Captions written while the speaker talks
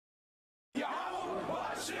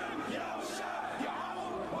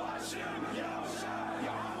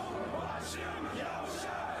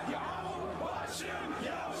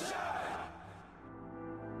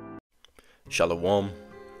Shalom,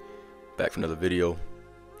 back for another video.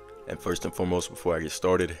 And first and foremost, before I get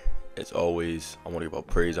started, as always, I want to give all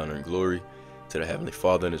praise, honor, and glory to the Heavenly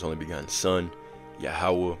Father and His only begotten Son,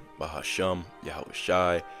 Yahweh, Bahasham, Yahweh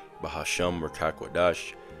Shai, Bahasham,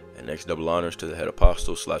 Rakakwadash, and next double honors to the head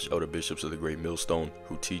apostles / elder bishops of the Great Millstone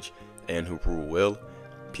who teach and who rule well.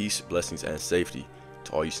 Peace, blessings, and safety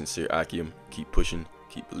to all you sincere Akim. Keep pushing,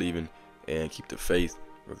 keep believing, and keep the faith,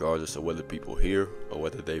 regardless of whether people hear or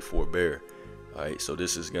whether they forbear. Alright, so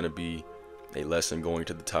this is going to be a lesson going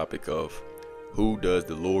to the topic of who does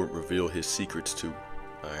the Lord reveal His secrets to?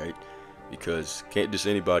 Alright, because can't just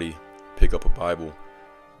anybody pick up a Bible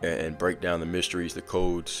and break down the mysteries, the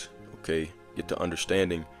codes, okay, get the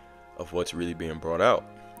understanding of what's really being brought out.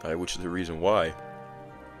 Alright, which is the reason why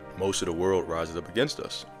most of the world rises up against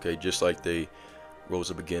us, okay, just like they rose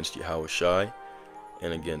up against Yahweh Shai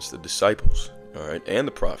and against the disciples, alright, and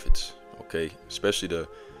the prophets, okay, especially the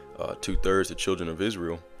 2/3 the children of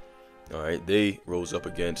Israel. Alright, they rose up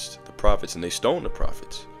against the prophets and they stoned the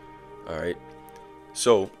prophets. Alright,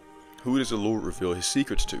 so who does the Lord reveal His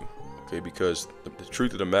secrets to? Okay, because the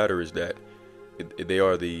truth of the matter is that they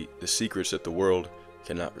are the secrets that the world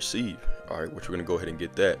cannot receive. Alright, which we're going to go ahead and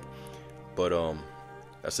get that. But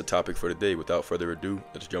that's the topic for today. Without further ado,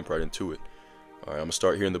 let's jump right into it. Alright, I'm going to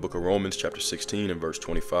start here in the book of Romans chapter 16 and verse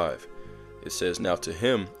 25. It says, "Now to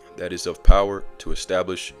Him that is of power to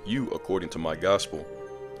establish you according to my gospel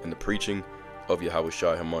and the preaching of Yahweh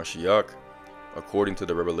Shai HaMashiach, according to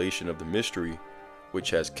the revelation of the mystery which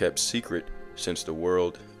has kept secret since the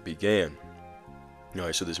world began."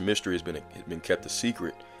 Alright, so this mystery has been kept a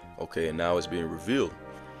secret, okay, and now it's being revealed.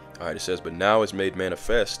 Alright, it says, "But now is made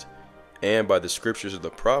manifest, and by the scriptures of the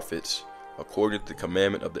prophets, according to the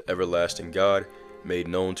commandment of the everlasting God, made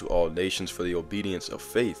known to all nations for the obedience of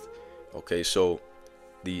faith." Okay, so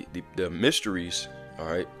the mysteries,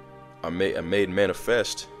 alright, are made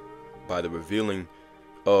manifest by the revealing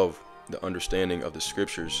of the understanding of the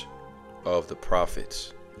scriptures of the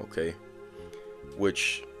prophets, okay,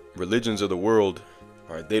 which religions of the world,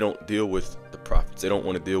 alright, they don't deal with the prophets. They don't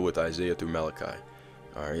want to deal with Isaiah through Malachi,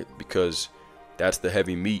 alright, because that's the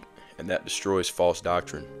heavy meat and that destroys false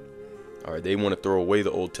doctrine. Alright, they want to throw away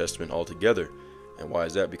the Old Testament altogether. And why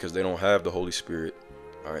is that? Because they don't have the Holy Spirit.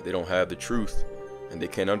 Alright, they don't have the truth, and they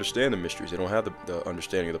can't understand the mysteries. They don't have the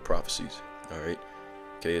understanding of the prophecies. Alright,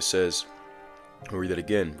 okay, it says, I'll read that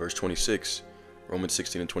again, verse 26, Romans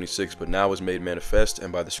 16 and 26, "But now is made manifest,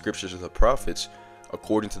 and by the scriptures of the prophets,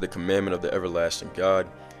 according to the commandment of the everlasting God,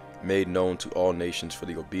 made known to all nations for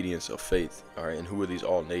the obedience of faith." Alright, and who are these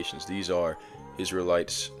all nations? These are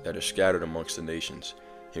Israelites that are scattered amongst the nations.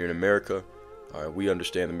 Here in America, we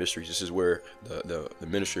understand the mysteries. This is where the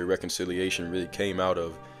ministry of reconciliation really came out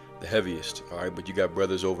of the heaviest. Alright, but you got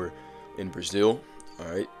brothers over in Brazil.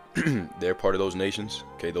 Alright, they're part of those nations.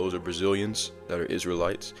 Okay, those are Brazilians that are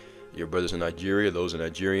Israelites. Your brothers in Nigeria, those are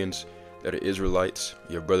Nigerians that are Israelites.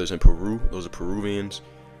 Your brothers in Peru, those are Peruvians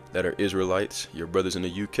that are Israelites. Your brothers in the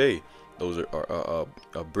UK, those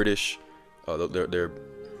are British.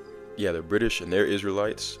 They're British and they're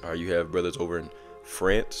Israelites. You have brothers over in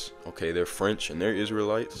France, okay, they're French and they're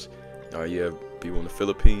Israelites. You have people in the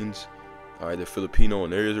Philippines, they're Filipino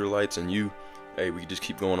and they're Israelites, and we just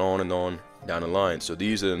keep going on and on down the line. So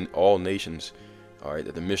these are all nations,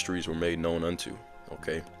 that the mysteries were made known unto,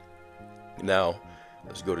 okay. Now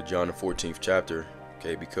let's go to John the 14th chapter,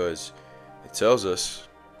 okay, because it tells us,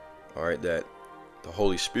 that the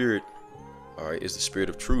Holy Spirit, is the Spirit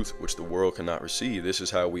of truth, which the world cannot receive. This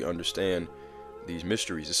is how we understand these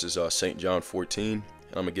mysteries. This is St. John 14,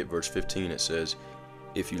 and I'm gonna get verse 15. It says,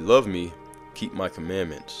 "If you love me, keep my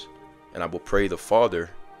commandments, and I will pray the Father,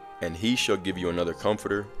 and He shall give you another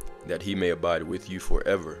comforter, that He may abide with you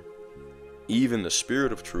forever, even the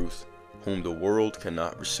Spirit of truth, whom the world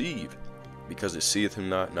cannot receive, because it seeth Him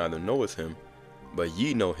not, neither knoweth Him, but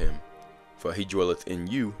ye know Him, for He dwelleth in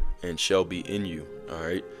you and shall be in you."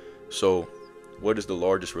 Alright, so what is the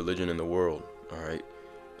largest religion in the world? Alright,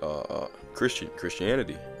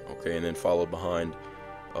 Christianity, okay, and then followed behind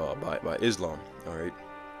by Islam. Alright,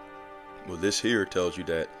 well, this here tells you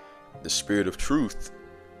that the Spirit of truth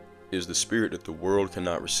is the spirit that the world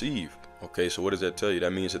cannot receive. Okay, so what does that tell you?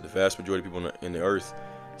 That means that the vast majority of people in the earth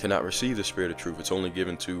cannot receive the Spirit of truth. It's only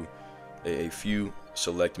given to a few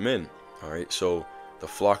select men. Alright, so the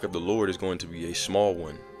flock of the Lord is going to be a small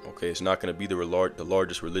one. Okay, it's not going to be the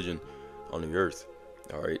largest religion on the earth.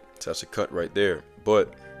 Alright, so that's a cut right there.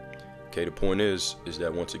 But okay, the point is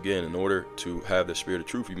that once again, in order to have the Spirit of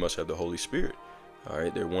truth, you must have the Holy Spirit.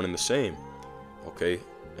 Alright, they're one and the same. Okay,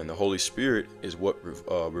 and the Holy Spirit is what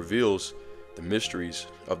reveals the mysteries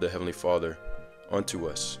of the Heavenly Father unto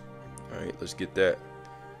us. All right, let's get that.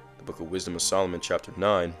 The Book of Wisdom of Solomon, chapter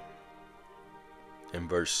 9,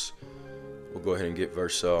 and we'll go ahead and get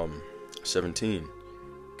verse 17.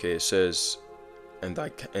 Okay, it says, and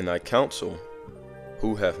thy counsel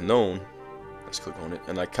who hath known, let's click on it,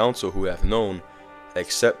 and thy counsel who hath known,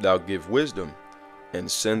 except thou give wisdom, and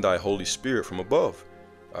send thy Holy Spirit from above.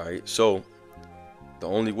 All right, so the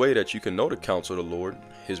only way that you can know the counsel of the Lord,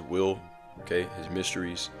 his will, okay, his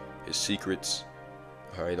mysteries, his secrets,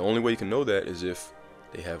 all right, the only way you can know that is if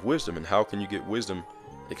they have wisdom. And how can you get wisdom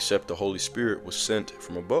except the Holy Spirit was sent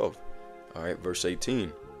from above? All right, verse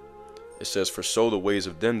 18. It says, for so the ways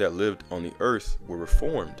of them that lived on the earth were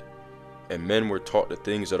reformed, and men were taught the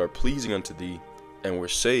things that are pleasing unto thee, and were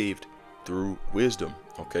saved through wisdom.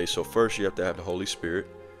 Okay, so first you have to have the Holy Spirit.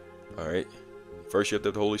 All right, first you have to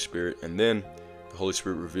have the Holy Spirit, and then the Holy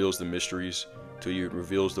Spirit reveals the mysteries to you. It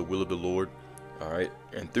reveals the will of the Lord. All right,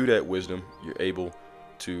 and through that wisdom, you're able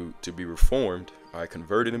to be reformed, all right,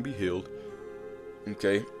 converted and be healed.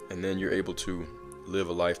 Okay, and then you're able to live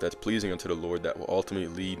a life that's pleasing unto the Lord, that will ultimately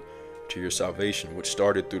lead to your salvation, which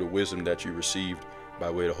started through the wisdom that you received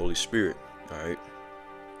by way of the Holy Spirit. All right,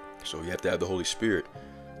 so you have to have the Holy Spirit.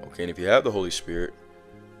 Okay, and if you have the Holy Spirit,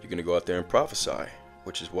 you're going to go out there and prophesy,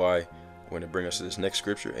 which is why I'm going to bring us to this next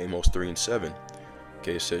scripture, Amos 3:7.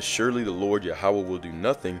 Okay, it says, surely the Lord Yahweh will do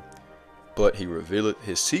nothing, but he revealeth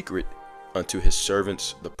his secret unto his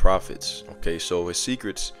servants the prophets. Okay, so his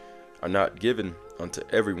secrets are not given unto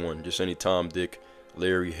everyone, just any Tom, Dick,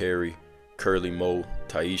 Larry, Harry, Curly, Mo,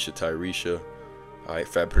 Taisha, Tyresha, all right,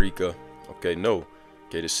 Fabrica. Okay, no.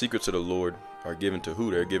 Okay, the secrets of the Lord are given to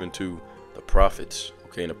who? They're given to the prophets.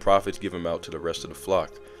 Okay, and the prophets give them out to the rest of the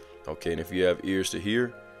flock. Okay, and if you have ears to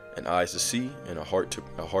hear and eyes to see and a heart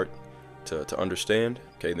to understand,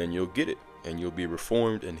 okay, then you'll get it and you'll be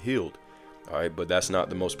reformed and healed. All right, but that's not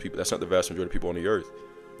the most people, that's not the vast majority of people on the earth.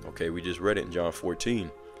 Okay, we just read it in John 14.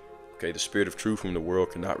 Okay, the Spirit of truth whom the world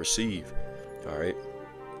cannot receive. All right,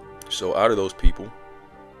 so out of those people,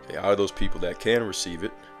 okay, out of those people that can receive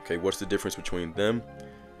it, okay, what's the difference between them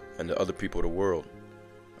and the other people of the world?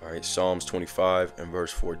 All right, Psalms 25 and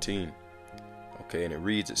verse 14. Okay, and it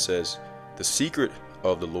reads, it says, the secret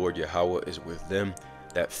of the Lord Yahweh is with them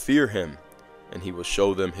that fear him, and he will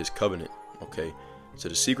show them his covenant. Okay, so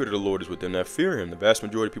the secret of the Lord is with them that fear him. The vast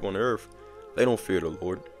majority of people on the earth, they don't fear the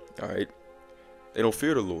Lord. All right, they don't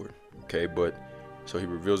fear the Lord. Okay, but so he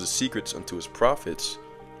reveals his secrets unto his prophets,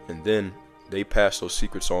 and then they pass those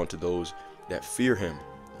secrets on to those that fear him.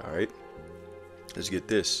 All right, let's get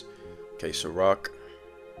this. Okay, Sirach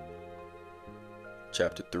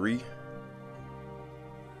chapter 3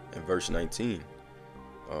 and verse 19.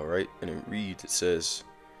 All right, and it reads, it says,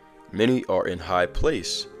 many are in high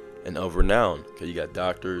place and of renown. Okay, you got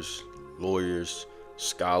doctors, lawyers,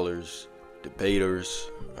 scholars, debaters,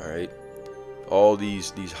 all right, all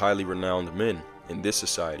these highly renowned men in this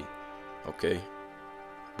society. Okay,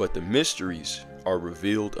 but the mysteries are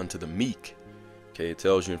revealed unto the meek. Okay, it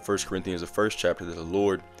tells you in 1 Corinthians, the first chapter, that the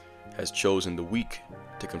Lord has chosen the weak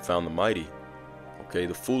to confound the mighty. Okay,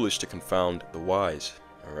 the foolish to confound the wise.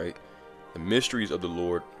 All right, the mysteries of the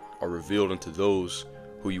Lord are revealed unto those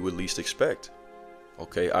who you would least expect.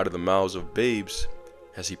 Okay, out of the mouths of babes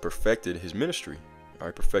has he perfected his ministry. All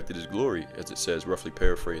right, perfected his glory, as it says, roughly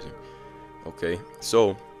paraphrasing. Okay,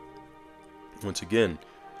 so once again,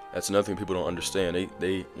 that's another thing people don't understand.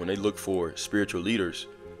 They when they look for spiritual leaders,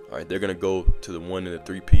 all right, they're gonna go to the one in the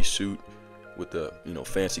three-piece suit with the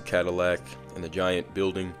fancy Cadillac and the giant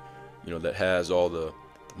building, that has all the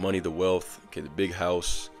money, the wealth, okay, the big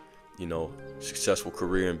house, successful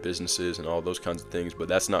career and businesses and all those kinds of things. But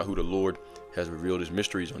that's not who the Lord has revealed his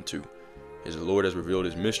mysteries unto. The Lord has revealed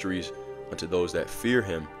his mysteries unto those that fear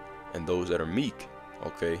him and those that are meek.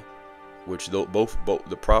 Okay, which both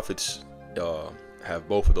the prophets have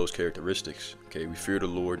both of those characteristics. Okay, we fear the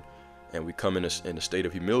Lord and we come in a state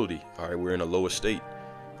of humility. All right, we're in a low estate.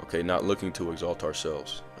 Okay, not looking to exalt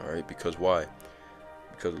ourselves. All right, because why?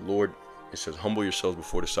 Because the Lord, it says, humble yourselves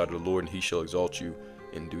before the sight of the Lord, and he shall exalt you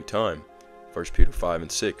in due time. 1 Peter 5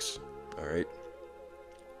 and 6. All right,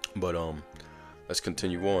 but let's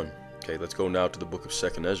continue on. Okay, let's go now to the book of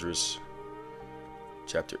 2nd Ezra,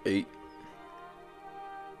 chapter 8.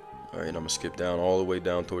 All right, I'm gonna skip down all the way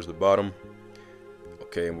down towards the bottom.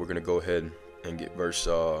 Okay, and we're gonna go ahead and get verse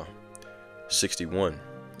 61.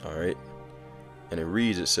 All right, and it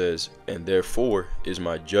reads, it says, and therefore is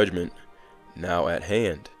my judgment now at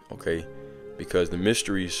hand. Okay, because the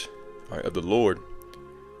mysteries of the Lord,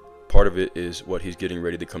 part of it is what he's getting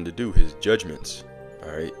ready to come to do, his judgments. All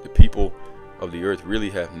right, the people of the earth really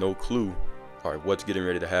have no clue, all right, what's getting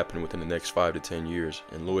ready to happen within the next 5 to 10 years.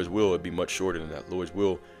 And Lord's will, it'd be much shorter than that. Lord's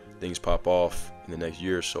will, things pop off in the next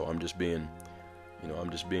year or so. I'm just being,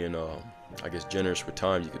 I guess, generous with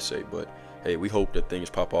time, you could say. But hey, we hope that things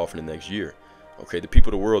pop off in the next year. Okay, the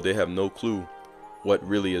people of the world, they have no clue what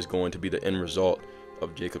really is going to be the end result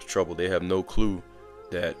of Jacob's trouble. They have no clue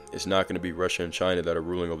that it's not going to be Russia and China that are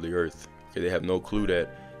ruling over the earth. Okay, they have no clue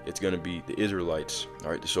that it's going to be the Israelites,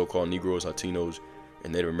 all right, the so-called Negroes, Latinos,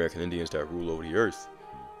 and Native American Indians that rule over the earth.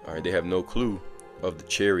 All right, they have no clue of the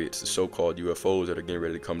chariots, the so-called UFOs that are getting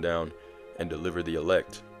ready to come down and deliver the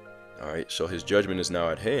elect. All right, so his judgment is now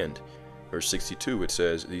at hand. Verse 62, it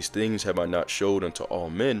says, "These things have I not showed unto all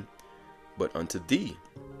men, but unto thee,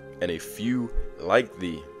 and a few like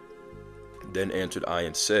thee." Then answered I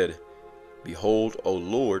and said, "Behold, O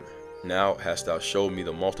Lord, now hast thou showed me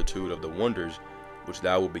the multitude of the wonders which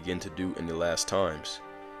thou wilt begin to do in the last times.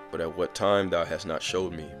 But at what time thou hast not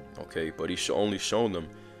showed me." Okay, but he only shown them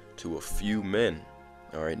to a few men.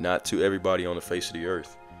 All right, not to everybody on the face of the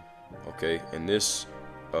earth. Okay, and this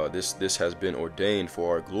has been ordained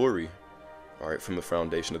for our glory. All right, from the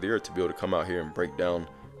foundation of the earth, to be able to come out here and break down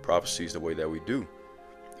prophecies the way that we do.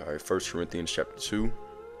 All right, 1 Corinthians chapter 2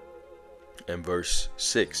 and verse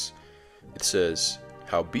 6. It says,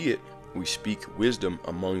 "Howbeit we speak wisdom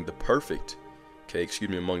among the perfect." Okay,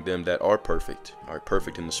 among them that are perfect. All right,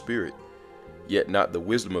 perfect in the spirit. "Yet not the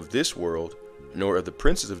wisdom of this world, nor of the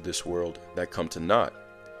princes of this world that come to naught.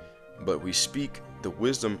 But we speak the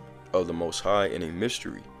wisdom of the Most High in a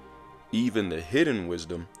mystery, even the hidden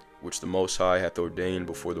wisdom which the Most High hath ordained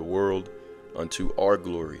before the world unto our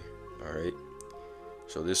glory." All right.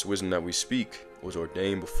 So this wisdom that we speak was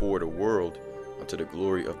ordained before the world unto the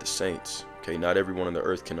glory of the saints. Okay, not everyone on the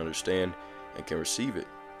earth can understand and can receive it.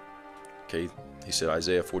 Okay, he said,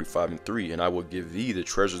 Isaiah 45:3, "And I will give thee the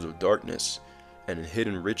treasures of darkness and the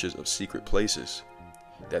hidden riches of secret places,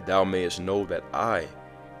 that thou mayest know that I,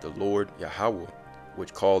 the Lord Yahweh,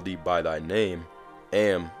 which called thee by thy name,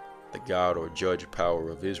 am the God or judge power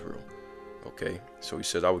of Israel." Okay, so he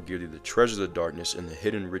says, "I will give thee the treasures of darkness and the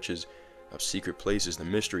hidden riches of secret places," the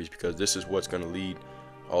mysteries, because this is what's going to lead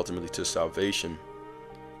ultimately to salvation.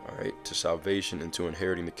 All right, to salvation and to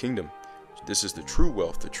inheriting the kingdom. This is the true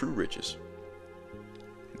wealth, the true riches.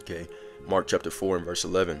 Okay, Mark chapter 4 and verse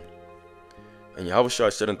 11. "And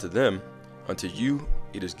Yahushua said unto them, Unto you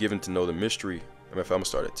it is given to know the mystery." I'm going to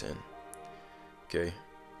start at 10. Okay,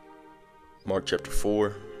 Mark chapter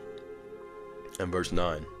 4 and verse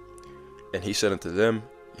 9. "And he said unto them,"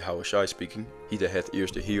 Yahushua speaking, "He that hath ears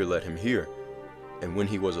to hear, let him hear. And when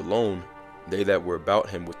he was alone, they that were about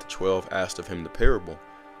him with the 12 asked of him the parable.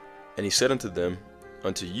 And he said unto them,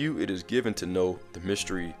 Unto you it is given to know the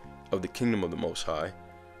mystery of the kingdom of the Most High,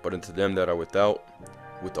 but unto them that are without,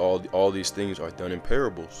 with all these things are done in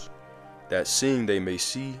parables, that seeing they may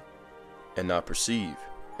see and not perceive,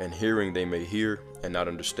 and hearing they may hear and not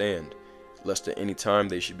understand, lest at any time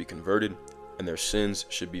they should be converted, and their sins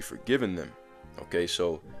should be forgiven them." Okay,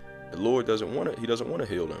 so the Lord doesn't want to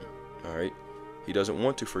heal them. All right, he doesn't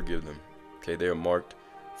want to forgive them. Okay, they are marked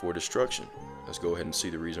for destruction. Let's go ahead and see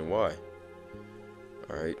the reason why.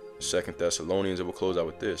 All right, 2 Thessalonians, and we'll close out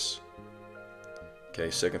with this. Okay,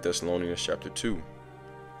 2 Thessalonians chapter 2.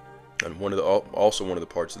 And also one of the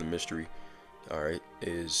parts of the mystery, all right,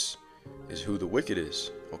 is who the wicked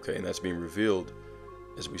is. Okay, and that's being revealed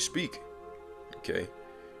as we speak. Okay,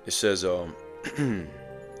 it says, my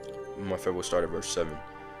favorite will start at verse 7.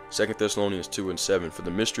 2 Thessalonians 2 and 7. "For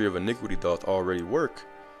the mystery of iniquity doth already work.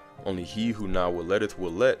 Only he who now will let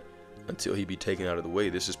until he be taken out of the way."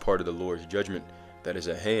 This is part of the Lord's judgment that is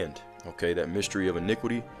at hand. Okay, that mystery of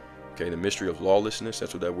iniquity. Okay, the mystery of lawlessness.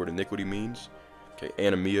 That's what that word iniquity means. Okay,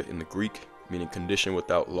 anomia in the Greek, meaning condition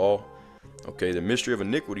without law. Okay, the mystery of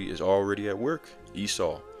iniquity is already at work.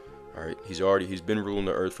 Esau. All right, he's been ruling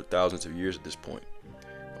the earth for thousands of years at this point.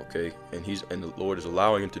 Okay, and the Lord is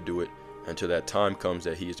allowing him to do it until that time comes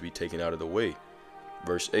that he is to be taken out of the way.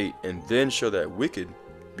 Verse 8, "And then shall that wicked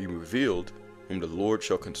be revealed, whom the Lord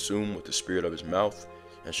shall consume with the spirit of his mouth,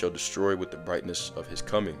 and shall destroy with the brightness of his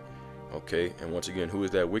coming." Okay, and once again, who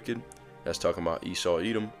is that wicked? That's talking about Esau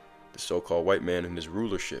Edom, the so-called white man and his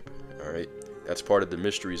rulership. All right, that's part of the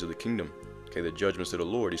mysteries of the kingdom. Okay, the judgments of the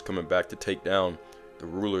Lord. He's coming back to take down the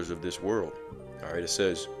rulers of this world. All right, it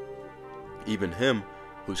says, "Even him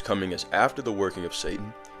whose coming is after the working of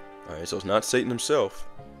Satan." All right, so it's not Satan himself.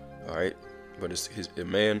 All right, but it's a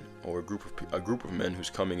man or a group of men whose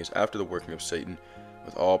coming is after the working of Satan,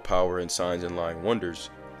 with all power and signs and lying wonders,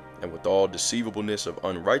 and with all deceivableness of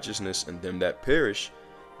unrighteousness in them that perish,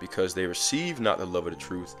 because they receive not the love of the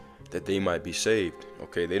truth, that they might be saved.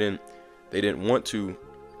 Okay, they didn't want to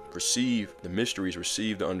receive the mysteries,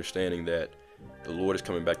 receive the understanding that the Lord is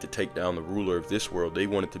coming back to take down the ruler of this world. They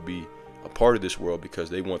wanted to be a part of this world because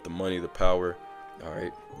they want the money, the power. All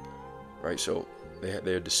right, right. So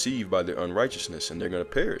they're deceived by their unrighteousness, and they're going to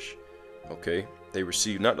perish. Okay, they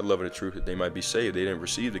receive not the love of the truth that they might be saved. They didn't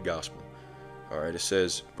receive the gospel. All right, it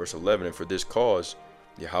says, verse 11, and for this cause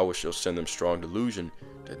Yahweh shall send them strong delusion,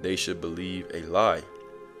 that they should believe a lie,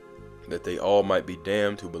 that they all might be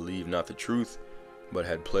damned who believe not the truth, but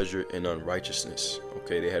had pleasure in unrighteousness.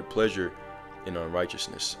 Okay, they had pleasure in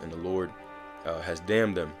unrighteousness, and the Lord has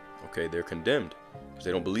damned them. Okay, they're condemned because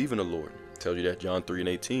they don't believe in the Lord. It tells you that, John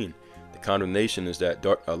 3:18. The condemnation is that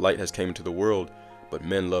light has came into the world, but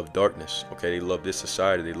men love darkness. Okay, they love this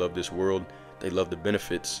society, they love this world, they love the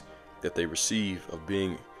benefits that they receive of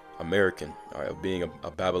being American, all right, of being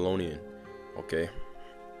a Babylonian. Okay,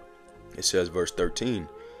 it says, verse 13,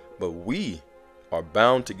 but we are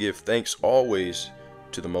bound to give thanks always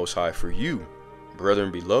to the Most High for you,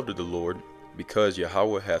 brethren beloved of the Lord, because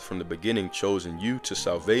Yahweh hath from the beginning chosen you to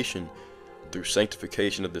salvation through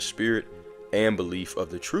sanctification of the Spirit and belief of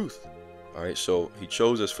the truth. All right, so he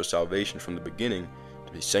chose us for salvation from the beginning,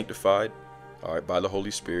 to be sanctified, all right, by the Holy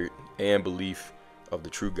Spirit, and belief of the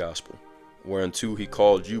true gospel, whereunto he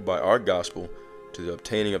called you by our gospel to the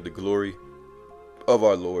obtaining of the glory of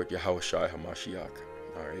our Lord Yahushua HaMashiach.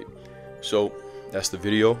 All right, so that's the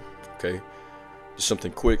video. Okay, just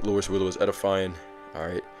something quick. Lord's will is edifying. All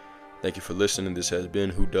right, thank you for listening. This has been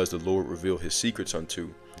Who Does the Lord Reveal His Secrets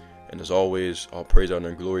Unto? And as always, all praise, honor,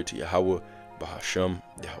 and glory to Yahweh, Bahasham,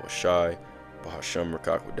 Yahushai, Bahasham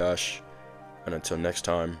Rakakwadash. And until next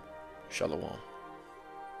time, Shalom.